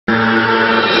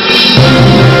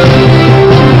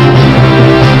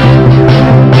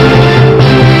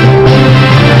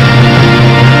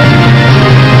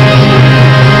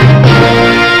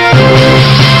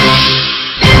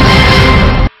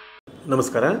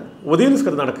ನಮಸ್ಕಾರ.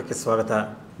 ಉದಯನ್ಯೂಸ್ಕರ್ನಾಟಕಕ್ಕೆ ಸ್ವಾಗತ.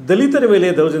 ದಲಿತರ ಮೇಲೆ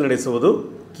ದೌರ್ಜನ್ಯ ನಡೆಸುವುದು,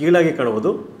 ಕೀಳಾಗಿ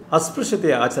ಕಾಣುವುದು,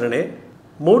 ಅಸ್ಪೃಶ್ಯತೆಯ ಆಚರಣೆ,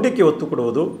 ಮೌಢ್ಯಕ್ಕೆ ಒತ್ತು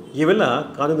ಕೊಡುವುದು ಇವೆಲ್ಲ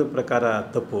ಕಾನೂನು ಪ್ರಕಾರ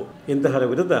ತಪ್ಪು. ಇಂತಹರ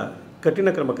ವಿರುದ್ಧ ಕಠಿಣ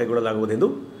ಕ್ರಮ ಕೈಗೊಳ್ಳಲಾಗುವುದೆಂದು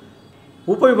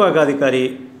ಉಪವಿಭಾಗಾಧಿಕಾರಿ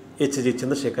ಎಚ್.ಜಿ.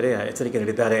 ಚಂದ್ರಶೇಖರಯ್ಯ ಎಚ್ಚರಿಕೆ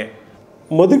ನೀಡಿದ್ದಾರೆ.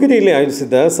 ಮಧುಗಿರಿಯಲ್ಲಿ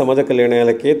ಆಯೋಜಿಸಿದ್ದ ಸಮಾಜ ಕಲ್ಯಾಣ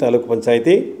ಇಲಾಖೆ, ತಾಲೂಕು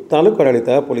ಪಂಚಾಯಿತಿ, ತಾಲೂಕು ಆಡಳಿತ,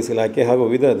 ಪೊಲೀಸ್ ಇಲಾಖೆ ಹಾಗೂ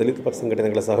ವಿವಿಧ ದಲಿತ ಪರ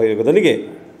ಸಂಘಟನೆಗಳ ಸಹಯೋಗದೊಂದಿಗೆ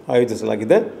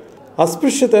ಆಯೋಜಿಸಲಾಗಿದ್ದ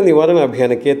ಅಸ್ಪೃಶ್ಯತಾ ನಿವಾರಣಾ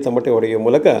ಅಭಿಯಾನಕ್ಕೆ ತಮಟೆ ಹೊಡೆಯುವ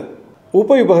ಮೂಲಕ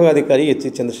ಉಪವಿಭಾಗಾಧಿಕಾರಿ ಎಚ್.ಜಿ.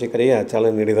 ಚಂದ್ರಶೇಖರಯ್ಯ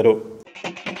ಚಾಲನೆ ನೀಡಿದರು.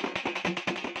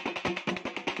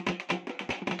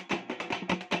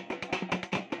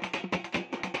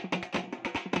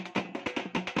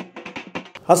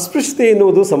 ಅಸ್ಪೃಶ್ಯತೆ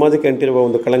ಎನ್ನುವುದು ಸಮಾಜಕ್ಕೆ ಅಂಟಿರುವ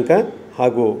ಒಂದು ಕಳಂಕ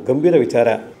ಹಾಗೂ ಗಂಭೀರ ವಿಚಾರ.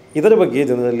 ಇದರ ಬಗ್ಗೆ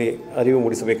ಜನರಲ್ಲಿ ಅರಿವು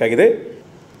ಮೂಡಿಸಬೇಕಾಗಿದೆ.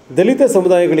 ದಲಿತ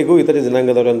ಸಮುದಾಯಗಳಿಗೂ ಇತರೆ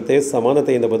ಜನಾಂಗದವರಂತೆ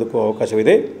ಸಮಾನತೆಯಿಂದ ಬದುಕುವ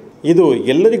ಅವಕಾಶವಿದೆ. ಇದು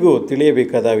ಎಲ್ಲರಿಗೂ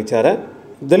ತಿಳಿಯಬೇಕಾದ ವಿಚಾರ.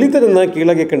 ದಲಿತರನ್ನು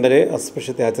ಕೀಳಾಗಿ ಕಂಡರೆ,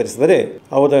 ಅಸ್ಪೃಶ್ಯತೆ ಆಚರಿಸಿದರೆ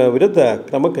ಅವರ ವಿರುದ್ಧ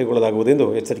ಕ್ರಮ ಕೈಗೊಳ್ಳಲಾಗುವುದೆಂದು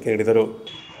ಎಚ್ಚರಿಕೆ ನೀಡಿದರು.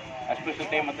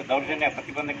 ಅಸ್ಪೃಶ್ಯತೆ ಮತ್ತು ದೌರ್ಜನ್ಯ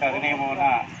ಪ್ರತಿಬಂಧಕ ಅಧಿನಿಯಮವನ್ನು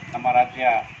ನಮ್ಮ ರಾಜ್ಯ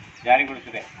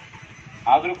ಜಾರಿಗೊಳಿಸಿದೆ.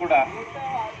 ಆದರೂ ಕೂಡ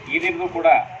ಈಗಿಗೂ ಕೂಡ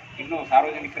ಇನ್ನೂ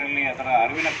ಸಾರ್ವಜನಿಕರಲ್ಲಿ ಅದರ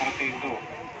ಅರಿವಿನ ಕೊರತೆ ಇದ್ದು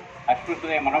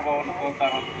ಅಸ್ಪೃಶ್ಯತೆಯ ಮನೋಭಾವವನ್ನು ತೋರ್ತಾ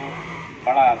ಇರೋದು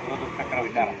ಬಹಳ ದುರದೃಷ್ಟಕರ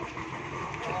ವಿಚಾರ.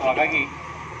 ಸೊ ಹಾಗಾಗಿ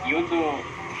ಈ ಒಂದು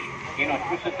ಏನು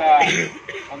ಅಸ್ಪೃಶ್ಯತಾ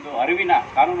ಒಂದು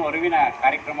ಕಾನೂನು ಅರಿವಿನ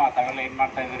ಕಾರ್ಯಕ್ರಮ ತಾವೆಲ್ಲ ಏನು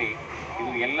ಮಾಡ್ತಾ ಇದ್ದೀರಿ,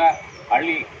 ಇದು ಎಲ್ಲ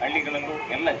ಹಳ್ಳಿಗಳಲ್ಲೂ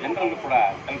ಎಲ್ಲ ಜನರಲ್ಲೂ ಕೂಡ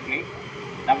ತಲುಪಲಿ.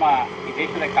 ನಮ್ಮ ಈ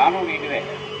ದೇಶದ ಕಾನೂನು ಏನಿದೆ,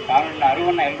 ಕಾನೂನಿನ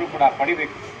ಅರಿವನ್ನು ಎಲ್ಲರೂ ಕೂಡ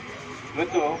ಪಡಿಬೇಕು.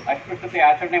 ಇವತ್ತು ಅಸ್ಪೃಶ್ಯತೆ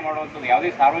ಆಚರಣೆ ಮಾಡುವಂಥದ್ದು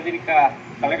ಯಾವುದೇ ಸಾರ್ವಜನಿಕ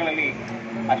ಸ್ಥಳಗಳಲ್ಲಿ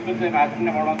ಅಸ್ಪೃಶ್ಯತೆ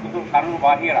ಆಚರಣೆ ಮಾಡುವಂಥದ್ದು ಕಾನೂನು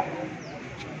ಬಾಹಿರ.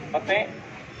 ಮತ್ತು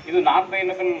ಇದು ನಾನ್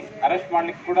ಬೈಲಬಲ್ ಅರೆಸ್ಟ್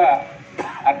ಮಾಡಲಿಕ್ಕೆ ಕೂಡ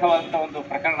ಅರ್ಥವಾದಂಥ ಒಂದು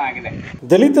ಪ್ರಕರಣ ಆಗಿದೆ.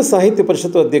 ದಲಿತ ಸಾಹಿತ್ಯ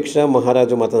ಪರಿಷತ್ತು ಅಧ್ಯಕ್ಷ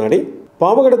ಮಹಾರಾಜು ಮಾತನಾಡಿ,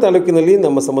 ಪಾವಗಡ ತಾಲೂಕಿನಲ್ಲಿ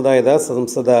ನಮ್ಮ ಸಮುದಾಯದ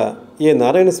ಸಂಸದ ಎ.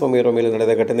 ನಾರಾಯಣಸ್ವಾಮಿಯವರ ಮೇಲೆ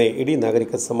ನಡೆದ ಘಟನೆ ಇಡೀ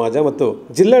ನಾಗರಿಕ ಸಮಾಜ ಮತ್ತು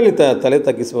ಜಿಲ್ಲಾಡಳಿತ ತಲೆ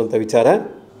ತಗ್ಗಿಸುವಂಥ ವಿಚಾರ.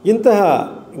 ಇಂತಹ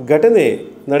ಘಟನೆ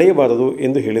ನಡೆಯಬಾರದು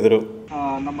ಎಂದು ಹೇಳಿದರು.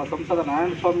 ನಮ್ಮ ಸಂಸದ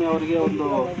ನಾರಾಯಣಸ್ವಾಮಿ ಅವರಿಗೆ ಒಂದು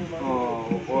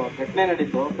ಘಟನೆ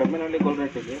ನಡೀತು ಕೆಮ್ಮಿನಹಳ್ಳಿ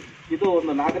ಗೋಲ್ರೇಟಿಗೆ. ಇದು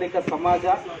ಒಂದು ನಾಗರಿಕ ಸಮಾಜ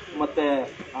ಮತ್ತು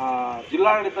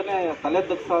ಜಿಲ್ಲಾಡಳಿತನೇ ತಲೆ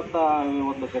ತಗ್ಗಿಸುವಂಥ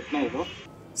ಒಂದು ಘಟನೆ ಇದು.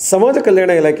 ಸಮಾಜ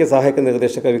ಕಲ್ಯಾಣ ಇಲಾಖೆ ಸಹಾಯಕ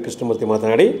ನಿರ್ದೇಶಕ ವಿ. ಕೃಷ್ಣಮೂರ್ತಿ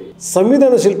ಮಾತನಾಡಿ,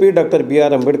 ಸಂವಿಧಾನ ಶಿಲ್ಪಿ ಡಾಕ್ಟರ್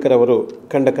ಬಿ.ಆರ್. ಅಂಬೇಡ್ಕರ್ ಅವರು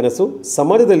ಕಂಡ ಕನಸು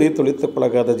ಸಮಾಜದಲ್ಲಿ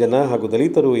ತುಳಿತಕ್ಕೊಳಗಾದ ಜನ ಹಾಗೂ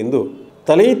ದಲಿತರು ಎಂದು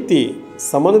ತಲೆ ಎತ್ತಿ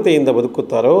ಸಮಾನತೆಯಿಂದ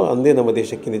ಬದುಕುತ್ತಾರೋ ಅಂದೇ ನಮ್ಮ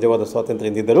ದೇಶಕ್ಕೆ ನಿಜವಾದ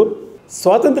ಸ್ವಾತಂತ್ರ್ಯ ಎಂದಿದ್ದರು.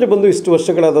 ಸ್ವಾತಂತ್ರ್ಯ ಬಂದು ಇಷ್ಟು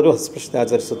ವರ್ಷಗಳಾದರೂ ಅಸ್ಪೃಶ್ಯತೆ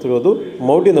ಆಚರಿಸುತ್ತಿರುವುದು,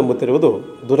 ಮೌಢ್ಯ ನಂಬುತ್ತಿರುವುದು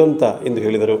ದುರಂತ ಎಂದು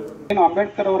ಹೇಳಿದರು.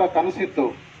 ಅಂಬೇಡ್ಕರ್ ಅವರ ಕನಸಿತ್ತು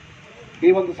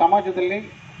ಈ ಒಂದು ಸಮಾಜದಲ್ಲಿ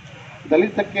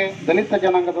ದಲಿತ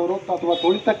ಜನಾಂಗದವರು ಅಥವಾ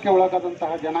ತುಳಿತಕ್ಕೆ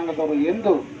ಒಳಗಾದಂತಹ ಜನಾಂಗದವರು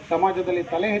ಎಂದು ಸಮಾಜದಲ್ಲಿ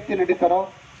ತಲೆ ಎತ್ತಿ ನಡೀತಾರೋ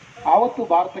ಆವತ್ತು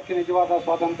ಭಾರತಕ್ಕೆ ನಿಜವಾದ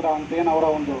ಸ್ವಾತಂತ್ರ್ಯ ಅಂತೇನು ಅವರ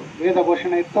ಒಂದು ವೇದ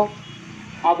ಘೋಷಣೆ ಇತ್ತು.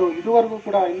 ಅದು ಇದುವರೆಗೂ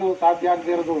ಕೂಡ ಇನ್ನೂ ಸಾಧ್ಯ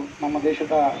ಆಗದೇ ಇರೋದು ನಮ್ಮ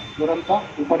ದೇಶದ ದುರಂತ,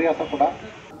 ವಿಪರ್ಯಾಸ ಕೂಡ.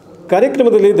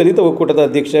 ಕಾರ್ಯಕ್ರಮದಲ್ಲಿ ದಲಿತ ಒಕ್ಕೂಟದ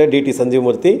ಅಧ್ಯಕ್ಷ ಡಿ.ಟಿ.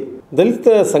 ಸಂಜೀವಮೂರ್ತಿ, ದಲಿತ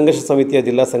ಸಂಘರ್ಷ ಸಮಿತಿಯ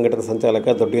ಜಿಲ್ಲಾ ಸಂಘಟನಾ ಸಂಚಾಲಕ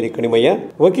ದೊಡ್ಡೇರಿ ಕಣಿಮಯ್ಯ,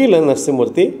 ವಕೀಲ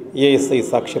ನರಸಿಂಹಮೂರ್ತಿ, ಎಎಸ್ಐ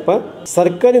ಸಾಕ್ಷಪ್ಪ,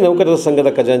 ಸರ್ಕಾರಿ ನೌಕರರ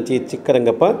ಸಂಘದ ಖಜಾಂಚಿ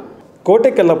ಚಿಕ್ಕರಂಗಪ್ಪ, ಕೋಟೆ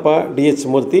ಕಲ್ಲಪ್ಪ, ಡಿ.ಎಚ್.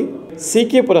 ಮೂರ್ತಿ,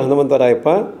 ಸಿ.ಕೆ.ಪುರ ಹನುಮಂತರಾಯಪ್ಪ,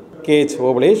 ಕೆ.ಎಚ್.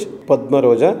 ಓಬಳೇಶ್,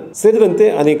 ಪದ್ಮರೋಜ ಸೇರಿದಂತೆ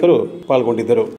ಅನೇಕರು ಪಾಲ್ಗೊಂಡಿದ್ದರು.